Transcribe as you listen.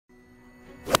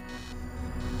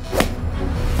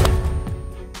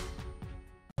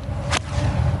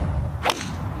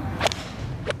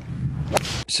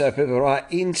So people, right,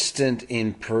 instant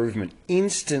improvement,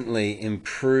 instantly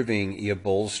improving your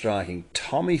ball striking.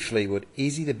 Tommy Fleetwood,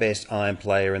 is he the best iron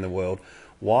player in the world?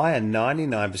 Why are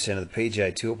 99% of the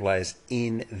PGA Tour players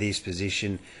in this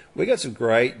position? We got some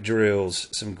great drills,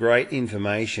 some great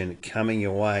information coming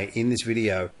your way in this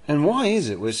video. And why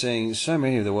is it we're seeing so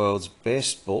many of the world's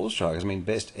best ball strikers,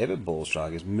 best ever ball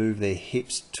strikers, move their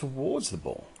hips towards the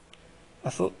ball? I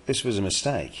thought this was a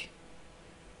mistake.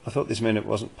 I thought this meant it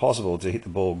wasn't possible to hit the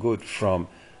ball good from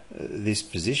this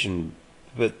position.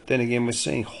 But then again, we're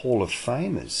seeing Hall of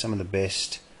Famers, some of the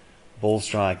best ball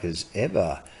strikers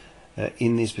ever,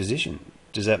 in this position.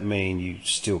 Does that mean you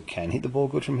still can hit the ball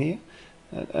good from here?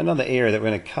 Another area that we're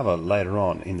going to cover later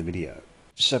on in the video.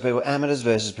 So people, amateurs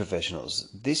versus professionals.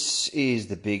 This is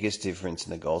the biggest difference in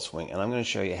the golf swing, and I'm going to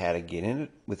show you how to get in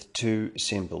it with two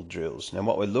simple drills. Now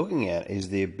what we're looking at is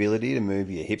the ability to move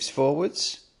your hips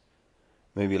forwards,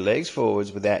 move your legs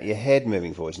forwards without your head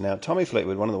moving forwards. Now, Tommy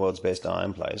Fleetwood, one of the world's best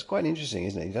iron players, quite interesting,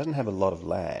 isn't it? He doesn't have a lot of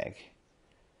lag.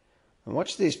 And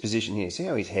watch this position here. See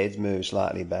how his head moves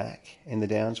slightly back in the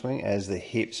downswing as the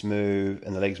hips move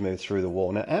and the legs move through the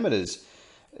wall. Now, amateurs,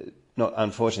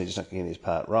 unfortunately, just not getting this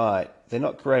part right, they're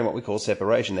not creating what we call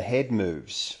separation. The head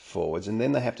moves forwards and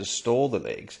then they have to stall the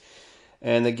legs.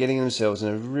 And they're getting themselves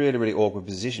in a really, really awkward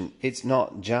position. It's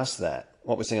not just that.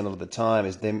 What we're seeing a lot of the time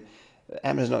is them,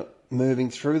 amateurs not moving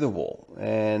through the wall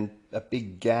and a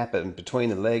big gap in between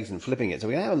the legs and flipping it. So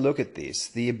we're going to have a look at this,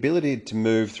 the ability to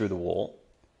move through the wall.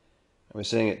 And we're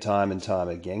seeing it time and time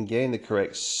again, getting the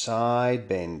correct side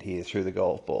bend here through the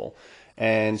golf ball,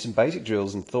 and some basic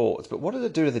drills and thoughts. But what does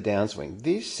it do to the downswing?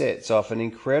 This sets off an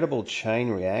incredible chain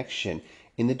reaction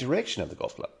in the direction of the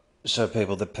golf club. So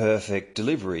people, the perfect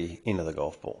delivery into the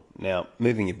golf ball. Now,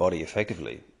 moving your body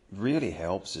effectively really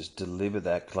helps us deliver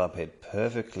that club head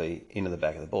perfectly into the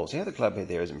back of the ball. See how the club head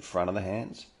there is in front of the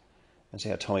hands? And see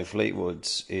how Tommy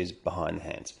Fleetwood's is behind the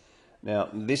hands. Now,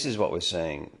 this is what we're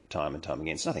seeing time and time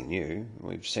again. It's nothing new.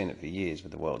 We've seen it for years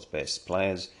with the world's best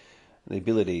players. The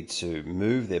ability to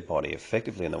move their body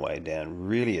effectively on the way down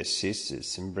really assists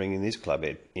us in bringing this club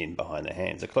head in behind the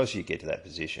hands. The closer you get to that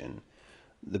position,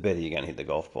 the better you're going to hit the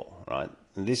golf ball, right?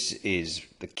 And this is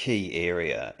the key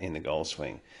area in the golf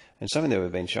swing, and something that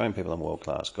we've been showing people on World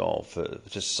Class Golf for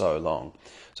just so long.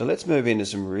 So let's move into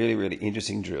some really, really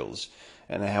interesting drills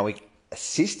and how we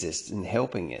assist us in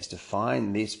helping us to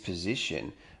find this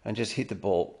position and just hit the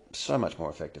ball so much more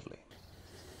effectively.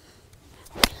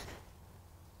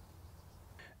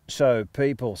 So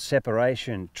people,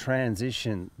 separation,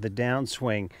 transition, the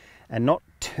downswing, and not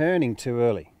turning too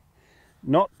early.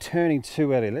 Not turning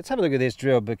too early. Let's have a look at this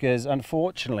drill, because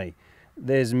unfortunately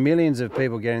there's millions of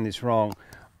people getting this wrong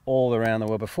all around the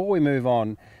world. Before we move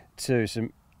on to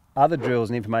some other drills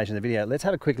and information in the video, let's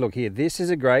have a quick look here. This is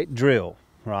a great drill,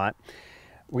 right?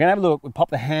 We're going to have a look. We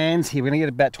pop the hands here. We're going to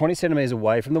get about 20 centimeters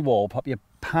away from the wall. Pop your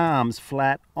palms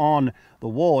flat on the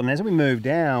wall. And as we move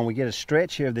down, we get a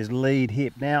stretch here of this lead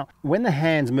hip. Now, when the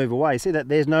hands move away, see that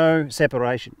there's no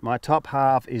separation. My top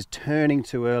half is turning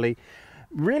too early.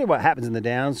 Really what happens in the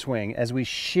downswing, as we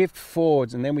shift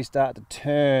forwards and then we start to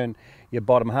turn your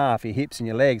bottom half, your hips and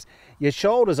your legs, your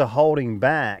shoulders are holding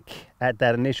back at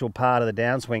that initial part of the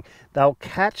downswing. They'll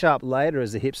catch up later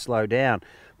as the hips slow down.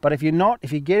 But if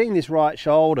you're getting this right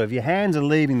shoulder, if your hands are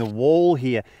leaving the wall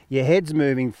here, your head's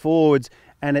moving forwards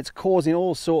and it's causing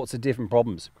all sorts of different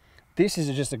problems. This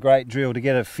is just a great drill to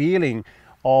get a feeling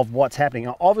of what's happening.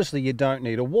 Now, obviously you don't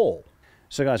need a wall.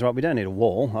 So guys, right, we don't need a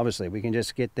wall. Obviously we can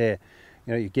just get there,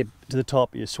 you get to the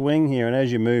top of your swing here, and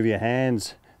as you move your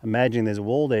hands, imagine there's a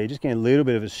wall there. You're just getting a little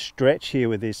bit of a stretch here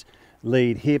with this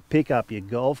lead hip. Pick up your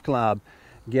golf club,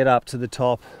 get up to the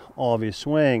top of your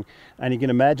swing, and you can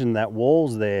imagine that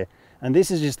wall's there. And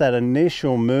this is just that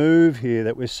initial move here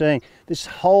that we're seeing. This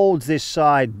holds this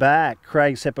side back,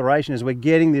 creating separation as we're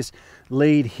getting this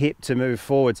lead hip to move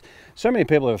forwards. So many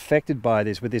people are affected by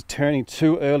this, with this turning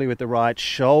too early with the right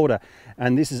shoulder,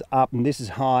 and this is up and this is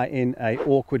high in a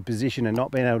awkward position and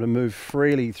not being able to move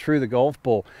freely through the golf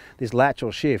ball. This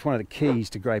lateral shift, one of the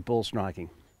keys to great ball striking.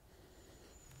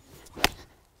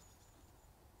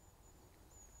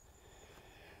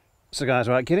 So guys,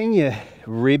 right, getting your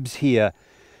ribs here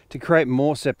to create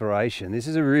more separation. This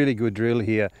is a really good drill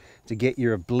here to get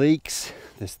your obliques,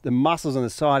 the muscles on the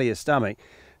side of your stomach,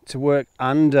 to work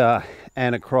under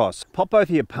and across. Pop both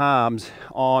of your palms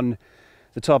on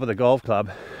the top of the golf club.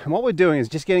 And what we're doing is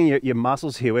just getting your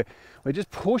muscles here. We're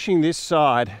just pushing this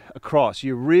side across,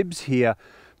 your ribs here,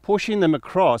 pushing them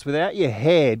across without your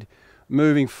head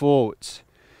moving forwards.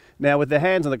 Now with the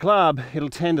hands on the club, it'll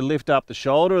tend to lift up the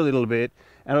shoulder a little bit,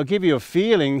 and it'll give you a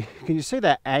feeling. Can you see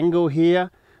that angle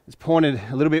here It's pointed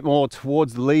a little bit more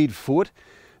towards the lead foot.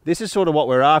 This is sort of what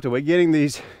we're after. We're getting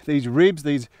these ribs,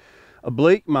 these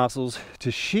oblique muscles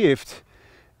to shift.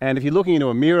 And if you're looking into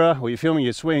a mirror or you're filming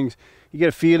your swings, you get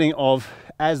a feeling of,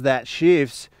 as that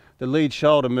shifts, the lead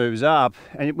shoulder moves up.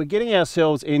 And we're getting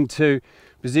ourselves into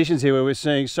positions here where we're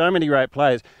seeing so many great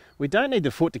players. We don't need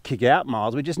the foot to kick out,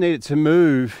 Miles. We just need it to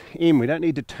move in. We don't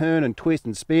need to turn and twist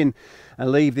and spin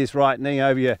and leave this right knee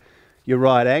over your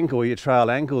right ankle, your trail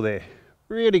ankle there.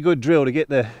 Really good drill to get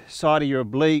the side of your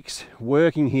obliques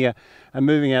working here and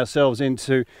moving ourselves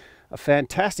into a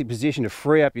fantastic position to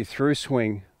free up your through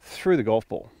swing through the golf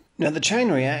ball. Now, the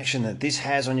chain reaction that this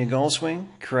has on your golf swing,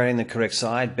 creating the correct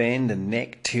side bend and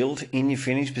neck tilt in your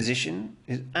finish position,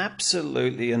 is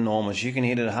absolutely enormous. You can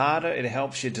hit it harder, it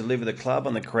helps you deliver the club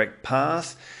on the correct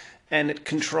path, and it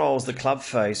controls the club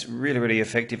face really, really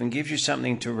effective and gives you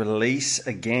something to release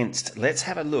against. Let's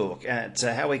have a look at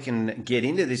how we can get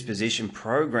into this position,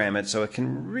 program it so it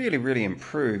can really, really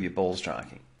improve your ball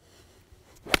striking.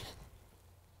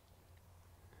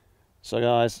 So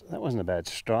guys, that wasn't a bad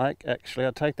strike. Actually,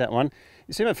 I'll take that one.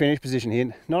 You see my finish position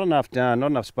here. Not enough done, not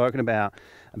enough spoken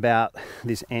about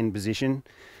this end position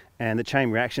and the chain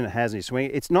reaction it has in your swing.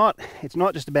 It's not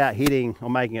just about hitting or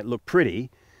making it look pretty,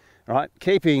 right?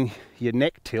 Keeping your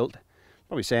neck tilt.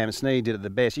 Probably Sam Snead did it the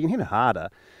best. You can hit it harder,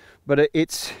 but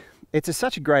it's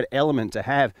such a great element to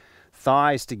have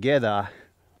thighs together,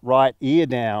 right ear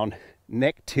down,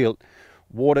 neck tilt,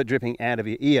 water dripping out of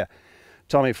your ear.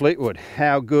 Tommy Fleetwood,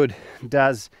 how good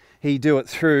does he do it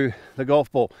through the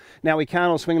golf ball? Now, we can't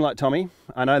all swing like Tommy.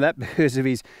 I know that because of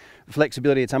his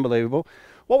flexibility. It's unbelievable.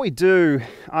 What we do,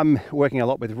 I'm working a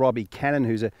lot with Robbie Cannon,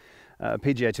 who's a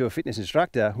PGA Tour fitness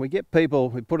instructor. We get people,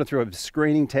 we put it through a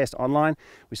screening test online.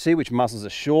 We see which muscles are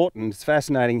short, and it's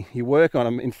fascinating. You work on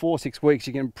them in 4-6 weeks.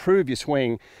 You can improve your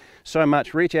swing so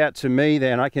much. Reach out to me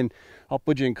there, and I'll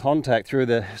put you in contact through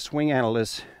the Swing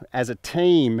ANAYLIS. As a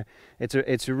team,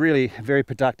 it's a really very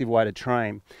productive way to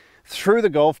train. Through the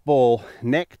golf ball,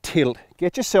 neck tilt,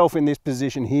 get yourself in this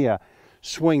position here.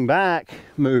 Swing back,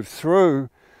 move through,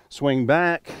 swing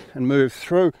back and move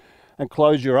through, and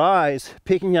close your eyes,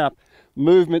 picking up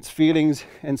movements, feelings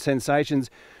and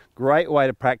sensations. Great way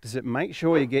to practice it. Make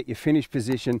sure you get your finish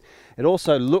position. It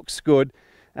also looks good,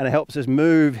 and it helps us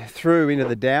move through into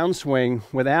the downswing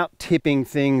without tipping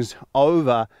things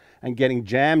over and getting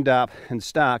jammed up and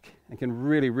stuck, and can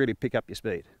really, really pick up your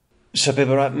speed. So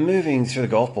people, right, moving through the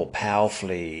golf ball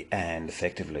powerfully and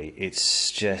effectively,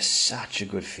 it's just such a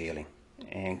good feeling.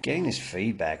 And getting this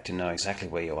feedback to know exactly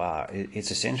where you are,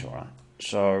 it's essential, right?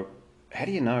 So how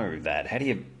do you know that? How do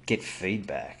you get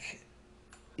feedback?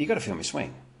 You got to film your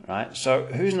swing, right? So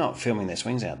who's not filming their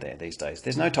swings out there these days?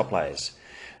 There's no top players.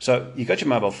 So you got your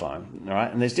mobile phone, all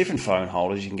right? And there's different phone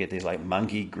holders. You can get these like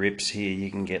monkey grips here.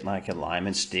 You can get like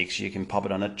alignment sticks. You can pop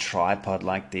it on a tripod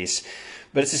like this.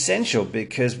 But it's essential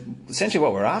because essentially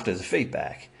what we're after is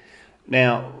feedback.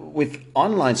 Now, with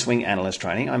online swing analyst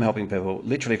training, I'm helping people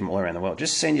literally from all around the world.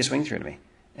 Just send your swing through to me.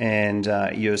 And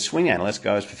your swing analyst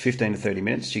goes for 15 to 30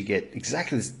 minutes. You get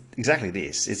exactly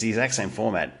this. It's the exact same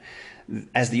format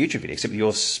as the YouTube video, except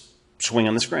your swing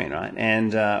on the screen, right?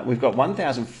 And we've got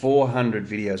 1,400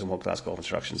 videos on World Class Golf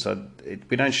Instruction. So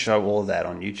we don't show all of that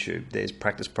on YouTube. There's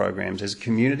practice programs, there's a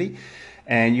community.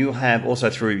 And you'll have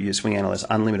also through your swing analyst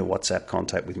unlimited WhatsApp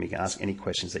contact with me. You can ask any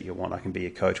questions that you want. I can be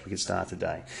your coach. We can start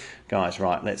today. Guys,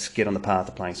 right, let's get on the path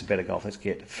of playing some better golf. Let's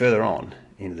get further on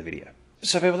into the video.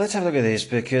 So people, let's have a look at this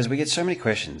because we get so many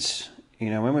questions. You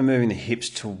know, when we're moving the hips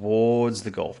towards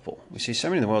the golf ball, we see so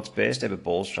many of the world's best ever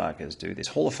ball strikers do this,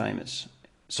 Hall of Famers.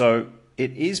 So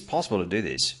it is possible to do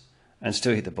this and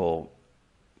still hit the ball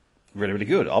really, really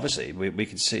good. Obviously, we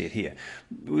can see it here.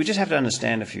 We just have to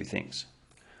understand a few things.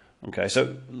 Okay,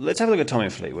 so let's have a look at Tommy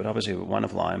Fleetwood, obviously a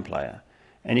wonderful iron player.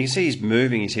 And you can see he's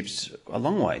moving his hips a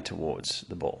long way towards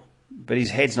the ball, but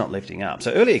his head's not lifting up.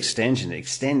 So early extension,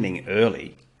 extending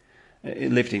early,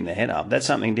 lifting the head up, that's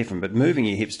something different. But moving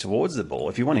your hips towards the ball,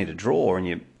 if you want to hit a draw and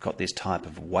you've got this type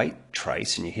of weight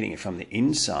trace and you're hitting it from the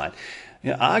inside,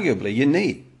 you know, arguably you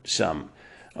need some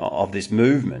of this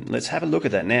movement. Let's have a look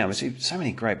at that now. We see so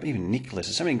many great, even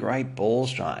Nicholas, so many great ball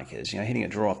strikers, you know, hitting a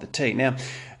draw off the tee. Now,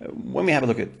 when we have a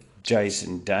look at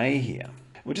Jason Day here,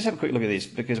 we'll just have a quick look at this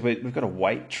because we've got a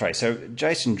weight trace. So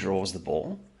Jason draws the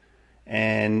ball,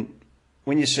 and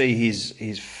when you see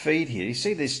his feet here, you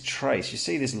see this trace, you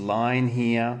see this line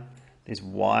here, this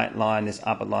white line, this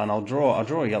upper line. I'll draw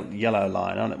a yellow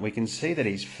line on it. We can see that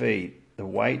his feet, the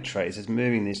weight trace, is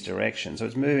moving this direction. So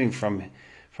it's moving from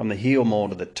the heel more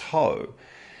to the toe.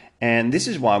 And this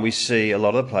is why we see a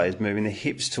lot of the players moving the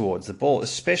hips towards the ball,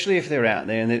 especially if they're out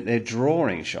there and they're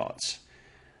drawing shots.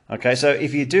 Okay, so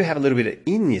if you do have a little bit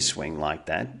in your swing like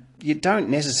that, you don't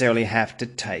necessarily have to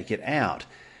take it out.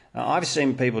 I've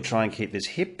seen people try and keep this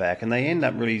hip back and they end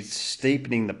up really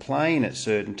steepening the plane at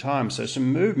certain times. So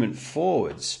some movement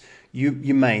forwards,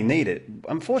 you may need it.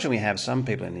 Unfortunately, we have some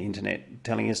people on the internet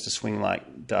telling us to swing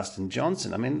like Dustin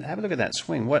Johnson. I mean, have a look at that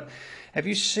swing. Have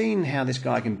you seen how this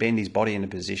guy can bend his body into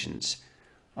positions?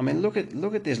 I mean, look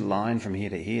at this line from here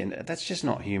to here, and that's just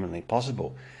not humanly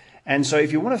possible. And so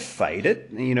if you want to fade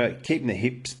it, keeping the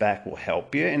hips back will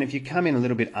help you. And if you come in a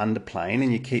little bit under plane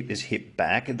and you keep this hip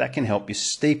back, that can help you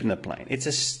steepen the plane. It's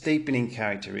a steepening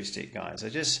characteristic, guys. So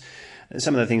just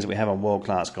some of the things that we have on World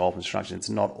Class Golf Instruction. It's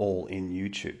not all in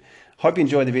YouTube. Hope you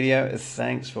enjoyed the video.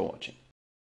 Thanks for watching.